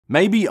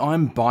Maybe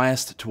I'm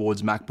biased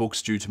towards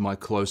MacBooks due to my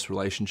close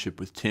relationship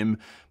with Tim,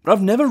 but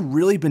I've never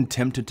really been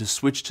tempted to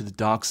switch to the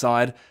dark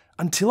side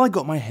until I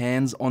got my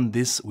hands on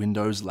this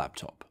Windows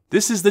laptop.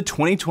 This is the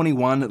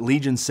 2021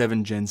 Legion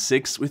 7 Gen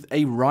 6 with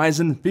a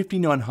Ryzen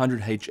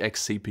 5900HX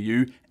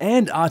CPU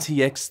and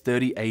RTX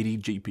 3080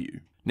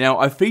 GPU. Now,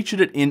 I've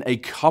featured it in a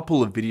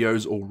couple of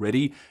videos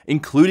already,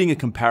 including a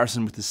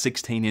comparison with the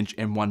 16-inch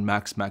M1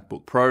 Max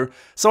MacBook Pro,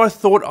 so I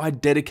thought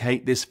I'd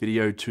dedicate this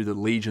video to the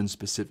Legion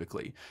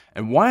specifically,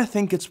 and why I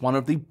think it's one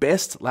of the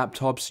best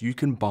laptops you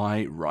can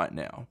buy right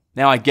now.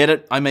 Now, I get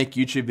it, I make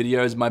YouTube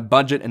videos, my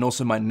budget and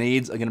also my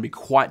needs are going to be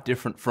quite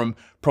different from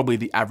probably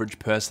the average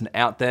person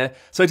out there,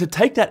 so to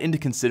take that into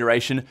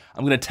consideration,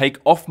 I'm going to take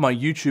off my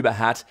YouTuber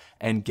hat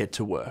and get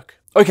to work.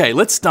 Okay,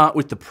 let's start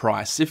with the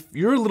price. If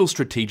you're a little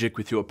strategic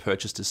with your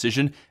purchase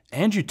decision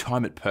and you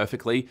time it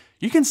perfectly,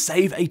 you can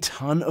save a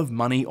ton of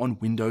money on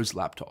Windows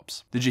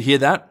laptops. Did you hear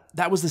that?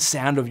 That was the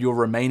sound of your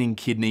remaining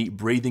kidney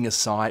breathing a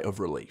sigh of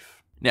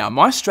relief. Now,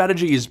 my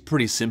strategy is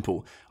pretty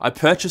simple. I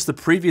purchased the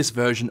previous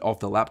version of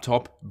the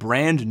laptop,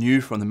 brand new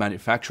from the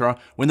manufacturer,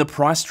 when the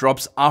price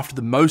drops after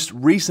the most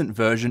recent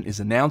version is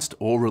announced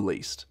or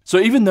released. So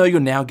even though you're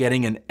now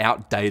getting an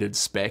outdated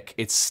spec,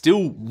 it's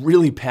still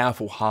really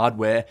powerful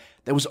hardware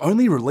that was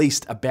only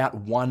released about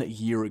 1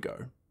 year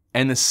ago.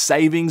 And the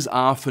savings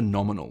are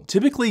phenomenal.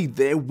 Typically,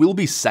 there will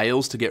be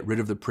sales to get rid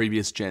of the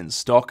previous gen's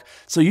stock,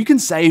 so you can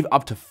save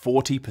up to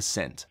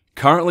 40%.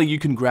 Currently, you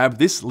can grab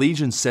this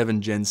Legion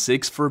 7 Gen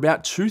 6 for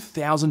about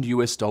 $2,000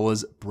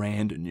 US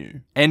brand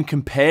new. And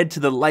compared to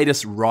the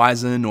latest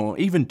Ryzen or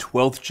even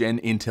 12th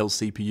gen Intel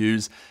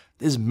CPUs,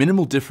 there's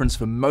minimal difference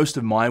for most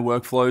of my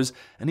workflows,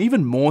 and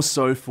even more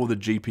so for the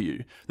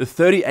GPU. The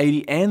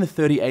 3080 and the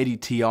 3080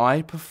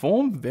 Ti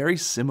perform very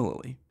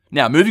similarly.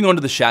 Now, moving on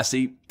to the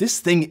chassis, this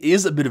thing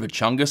is a bit of a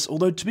chungus,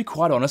 although to be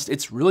quite honest,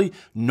 it's really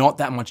not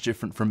that much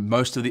different from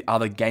most of the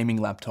other gaming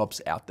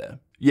laptops out there.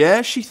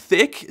 Yeah, she's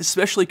thick,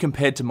 especially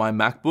compared to my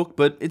MacBook,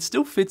 but it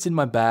still fits in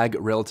my bag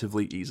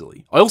relatively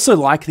easily. I also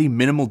like the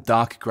minimal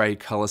dark grey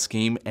color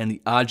scheme, and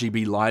the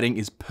RGB lighting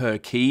is per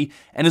key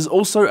and is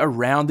also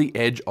around the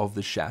edge of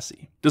the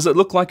chassis. Does it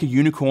look like a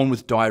unicorn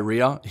with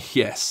diarrhea?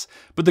 Yes.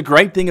 But the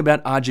great thing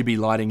about RGB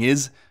lighting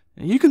is,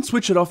 you can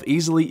switch it off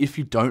easily if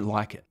you don't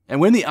like it. And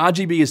when the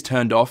RGB is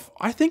turned off,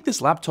 I think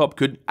this laptop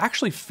could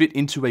actually fit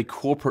into a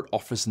corporate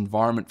office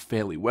environment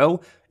fairly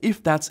well,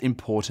 if that's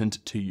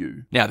important to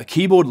you. Now, the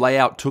keyboard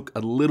layout took a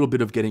little bit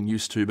of getting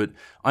used to, but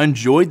I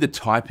enjoyed the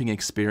typing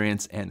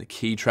experience and the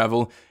key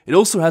travel. It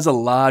also has a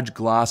large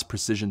glass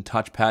precision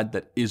touchpad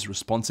that is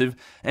responsive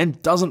and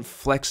doesn't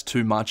flex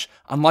too much,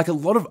 unlike a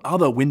lot of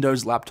other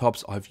Windows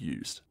laptops I've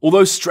used.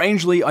 Although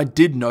strangely, I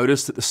did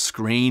notice that the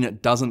screen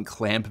doesn't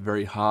clamp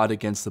very hard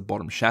against the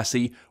bottom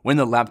chassis when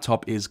the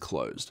laptop is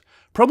closed.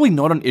 Probably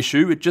not an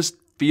issue, it just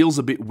feels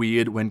a bit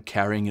weird when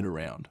carrying it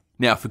around.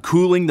 Now, for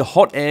cooling, the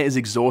hot air is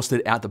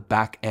exhausted out the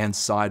back and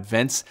side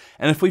vents,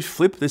 and if we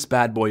flip this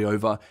bad boy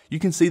over, you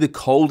can see the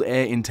cold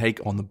air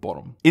intake on the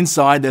bottom.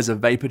 Inside, there's a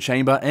vapor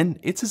chamber, and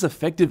it's as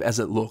effective as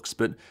it looks,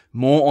 but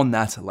more on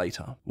that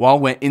later. While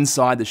we're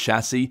inside the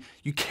chassis,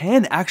 you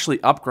can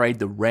actually upgrade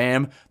the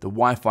RAM, the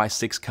Wi-Fi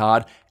 6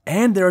 card,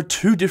 and there are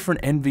 2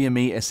 different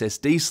NVMe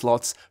SSD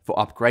slots for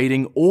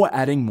upgrading or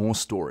adding more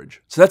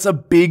storage. So that's a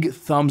big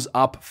thumbs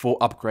up for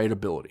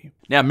upgradability.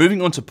 Now,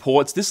 moving on to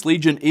ports, this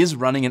Legion is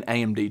running an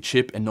AMD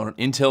chip and not an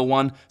Intel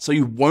one, so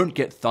you won't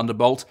get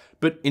Thunderbolt,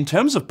 but in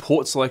terms of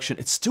port selection,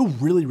 it's still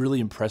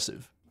really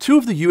impressive. 2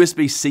 of the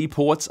USB-C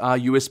ports are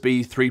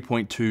USB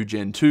 3.2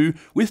 Gen 2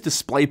 with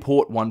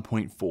DisplayPort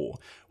 1.4.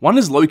 One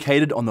is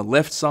located on the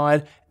left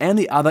side and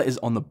the other is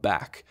on the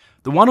back.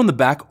 The one on the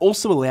back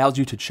also allows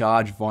you to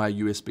charge via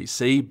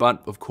USB-C,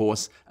 but of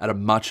course at a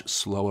much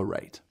slower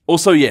rate.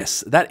 Also,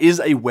 yes, that is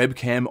a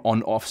webcam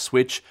on-off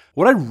switch.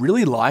 What I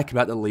really like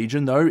about the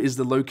Legion though is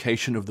the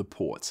location of the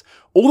ports.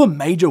 All the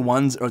major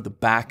ones are at the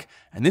back,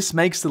 and this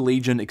makes the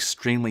Legion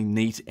extremely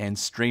neat and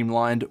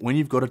streamlined when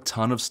you've got a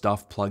ton of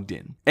stuff plugged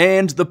in.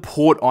 And the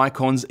port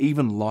icons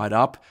even light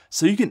up,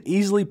 so you can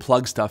easily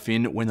plug stuff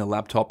in when the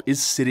laptop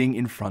is sitting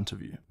in front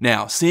of you.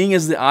 Now, seeing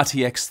as the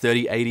RTX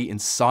 3080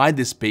 inside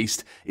this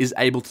beast is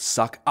able to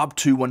suck up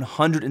to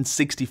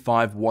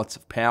 165 watts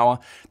of power,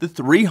 the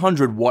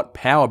 300 watt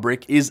power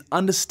brick is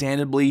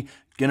understandably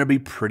gonna be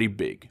pretty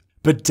big.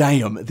 But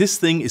damn, this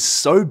thing is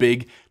so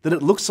big that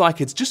it looks like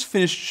it's just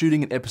finished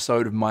shooting an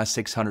episode of My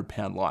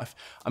 600-Pound Life.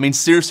 I mean,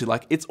 seriously,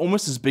 like, it's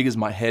almost as big as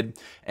my head,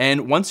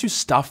 and once you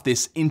stuff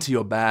this into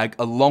your bag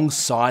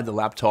alongside the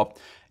laptop,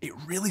 it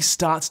really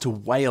starts to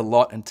weigh a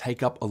lot and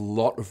take up a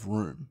lot of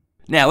room.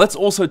 Now, let's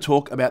also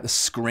talk about the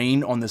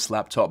screen on this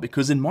laptop,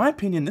 because in my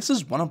opinion, this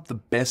is one of the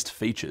best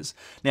features.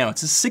 Now,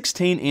 it's a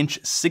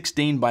 16-inch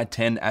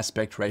 16:10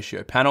 aspect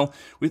ratio panel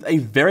with a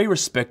very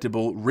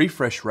respectable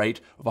refresh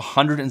rate of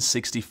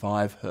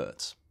 165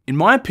 Hz. In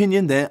my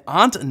opinion, there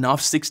aren't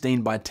enough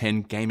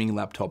 16:10 gaming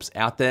laptops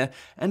out there,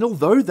 and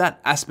although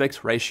that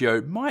aspect ratio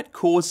might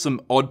cause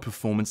some odd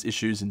performance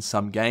issues in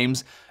some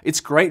games, it's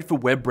great for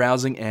web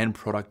browsing and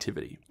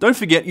productivity. Don't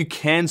forget you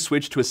can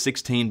switch to a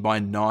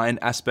 16:9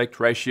 aspect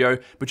ratio,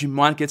 but you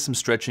might get some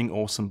stretching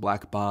or some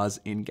black bars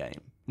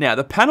in-game. Now,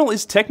 the panel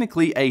is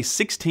technically a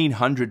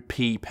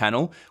 1600p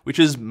panel, which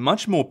is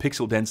much more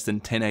pixel dense than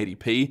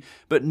 1080p,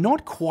 but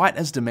not quite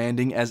as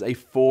demanding as a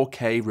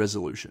 4K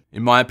resolution.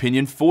 In my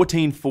opinion,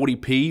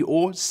 1440p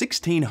or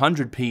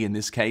 1600p in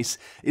this case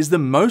is the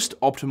most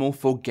optimal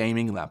for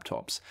gaming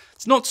laptops.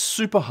 It's not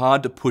super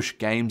hard to push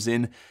games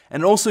in,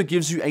 and it also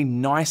gives you a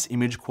nice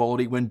image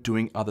quality when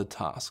doing other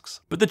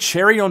tasks. But the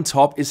cherry on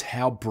top is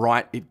how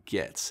bright it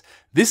gets.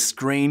 This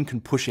screen can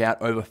push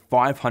out over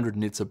 500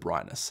 nits of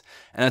brightness,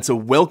 and it's a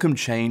welcome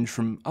change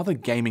from other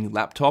gaming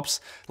laptops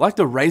like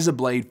the Razer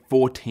Blade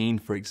 14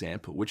 for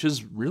example, which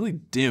is really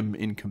dim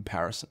in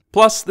comparison.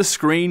 Plus, the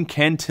screen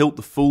can tilt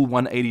the full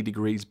 180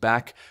 degrees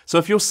back, so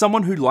if you're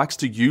someone who likes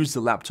to use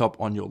the laptop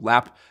on your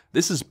lap,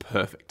 this is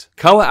perfect.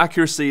 Color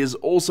accuracy is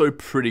also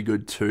pretty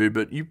good too,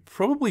 but you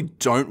probably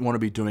don't want to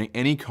be doing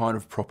any kind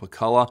of proper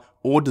color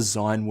or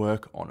design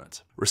work on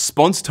it.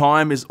 Response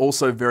time is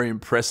also very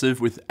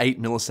impressive with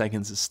 8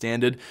 milliseconds as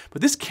standard,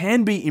 but this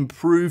can be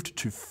improved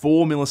to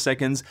 4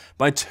 milliseconds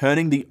by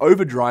turning the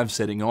overdrive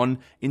setting on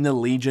in the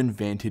Legion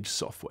Vantage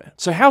software.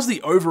 So how's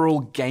the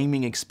overall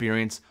gaming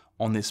experience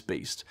on this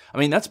beast? I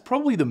mean, that's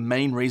probably the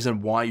main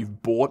reason why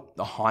you've bought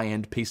a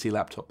high-end PC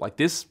laptop like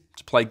this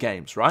to play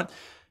games, right?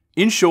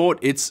 In short,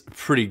 it's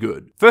pretty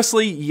good.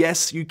 Firstly,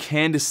 yes, you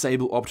can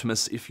disable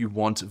Optimus if you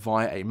want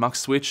via a mux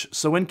switch,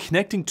 so when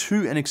connecting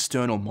to an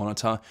external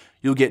monitor,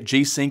 you'll get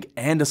G-Sync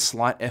and a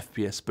slight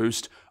FPS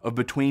boost of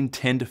between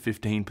 10 to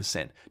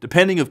 15%,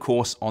 depending of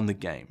course on the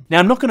game. Now,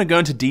 I'm not going to go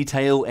into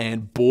detail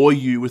and bore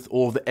you with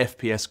all the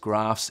FPS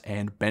graphs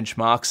and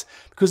benchmarks,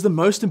 because the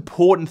most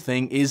important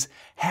thing is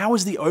how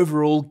is the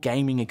overall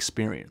gaming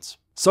experience?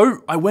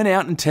 So I went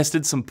out and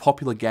tested some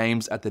popular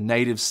games at the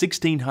native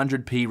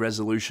 1600p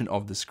resolution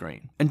of the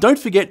screen. And don't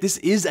forget, this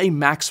is a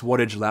max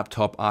wattage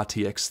laptop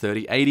RTX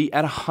 3080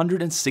 at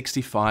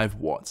 165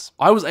 watts.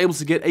 I was able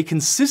to get a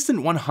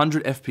consistent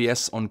 100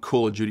 FPS on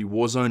Call of Duty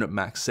Warzone at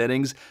max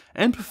settings,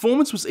 and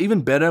performance was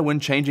even better when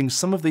changing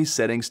some of these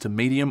settings to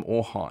medium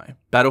or high.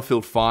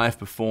 Battlefield 5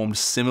 performed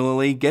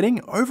similarly,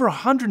 getting over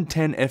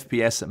 110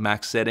 FPS at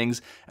max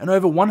settings and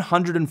over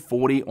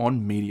 140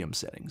 on medium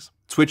settings.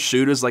 Twitch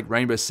shooters like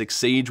Rainbow Six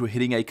Siege were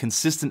hitting a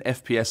consistent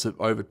FPS of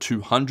over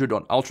 200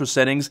 on ultra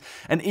settings,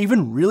 and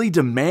even really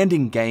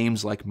demanding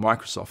games like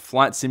Microsoft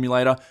Flight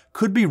Simulator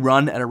could be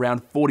run at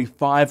around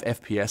 45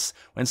 FPS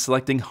when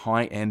selecting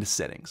high-end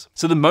settings.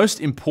 So the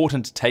most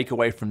important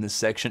takeaway from this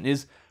section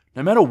is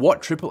no matter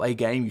what AAA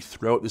game you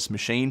throw at this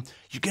machine,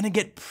 you're going to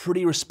get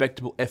pretty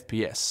respectable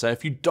FPS. So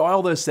if you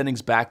dial those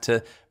settings back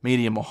to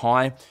medium or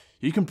high,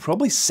 you can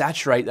probably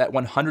saturate that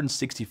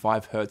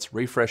 165 Hz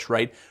refresh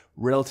rate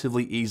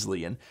relatively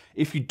easily. And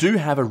if you do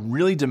have a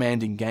really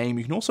demanding game,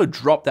 you can also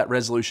drop that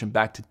resolution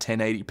back to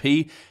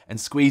 1080p and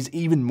squeeze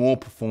even more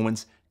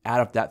performance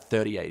out of that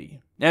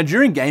 3080. Now,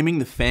 during gaming,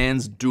 the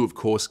fans do of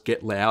course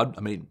get loud.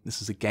 I mean,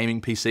 this is a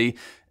gaming PC,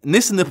 and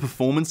the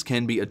performance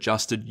can be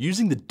adjusted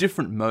using the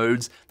different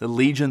modes the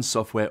Legion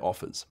software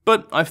offers.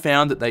 But I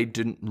found that they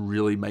didn't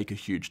really make a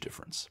huge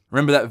difference.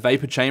 Remember that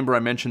vapor chamber I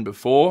mentioned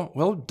before?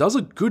 Well, it does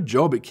a good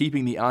job at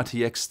keeping the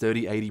RTX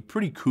 3080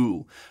 pretty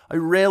cool. I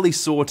rarely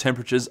saw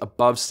temperatures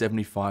above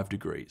 75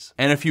 degrees.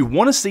 And if you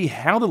want to see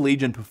how the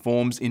Legion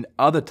performs in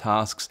other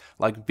tasks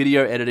like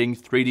video editing,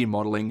 3D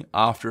modeling,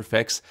 After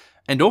Effects,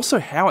 and also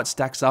how it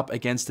stacks up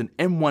against an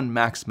M1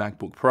 Max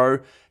MacBook Pro,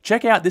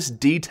 check out this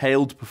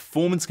detailed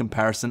performance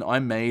comparison I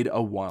made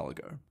a while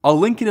ago. I'll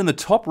link it in the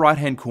top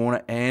right-hand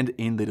corner and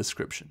in the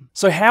description.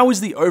 So how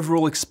is the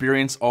overall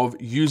experience of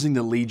using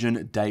the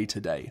Legion day to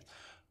day?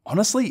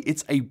 Honestly,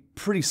 it's a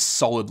pretty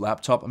solid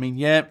laptop. I mean,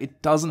 yeah,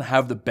 it doesn't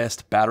have the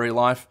best battery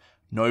life.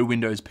 No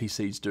Windows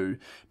PCs do.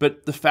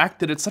 But the fact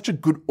that it's such a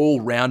good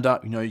all-rounder,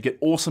 you get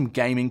awesome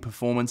gaming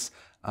performance.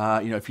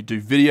 If you do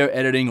video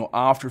editing or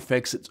After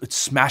Effects, it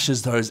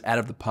smashes those out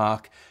of the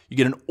park. You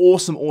get an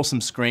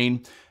awesome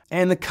screen.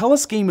 And the color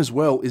scheme as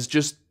well is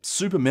just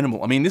super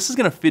minimal. I mean, this is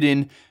going to fit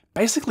in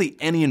basically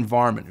any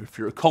environment. If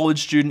you're a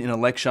college student in a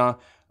lecture,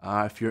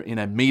 if you're in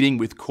a meeting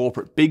with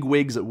corporate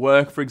bigwigs at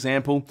work, for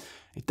example,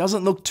 it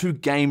doesn't look too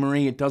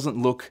gamery. It doesn't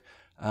look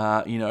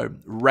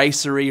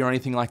racery or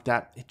anything like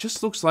that. It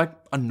just looks like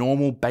a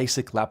normal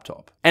basic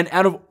laptop. And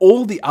out of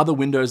all the other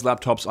Windows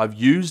laptops I've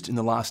used in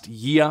the last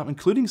year,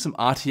 including some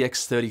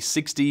RTX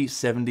 3060,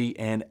 70,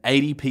 and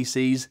 80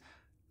 PCs,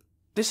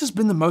 this has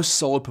been the most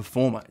solid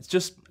performer. It's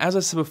just, as I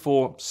said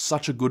before,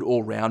 such a good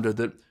all-rounder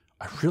that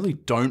I really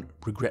don't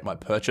regret my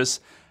purchase.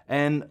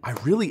 And I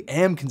really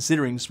am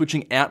considering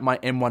switching out my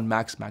M1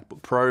 Max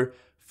MacBook Pro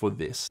for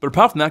this. But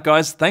apart from that,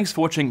 guys, thanks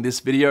for watching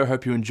this video.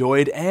 Hope you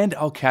enjoyed, and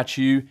I'll catch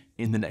you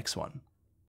in the next one.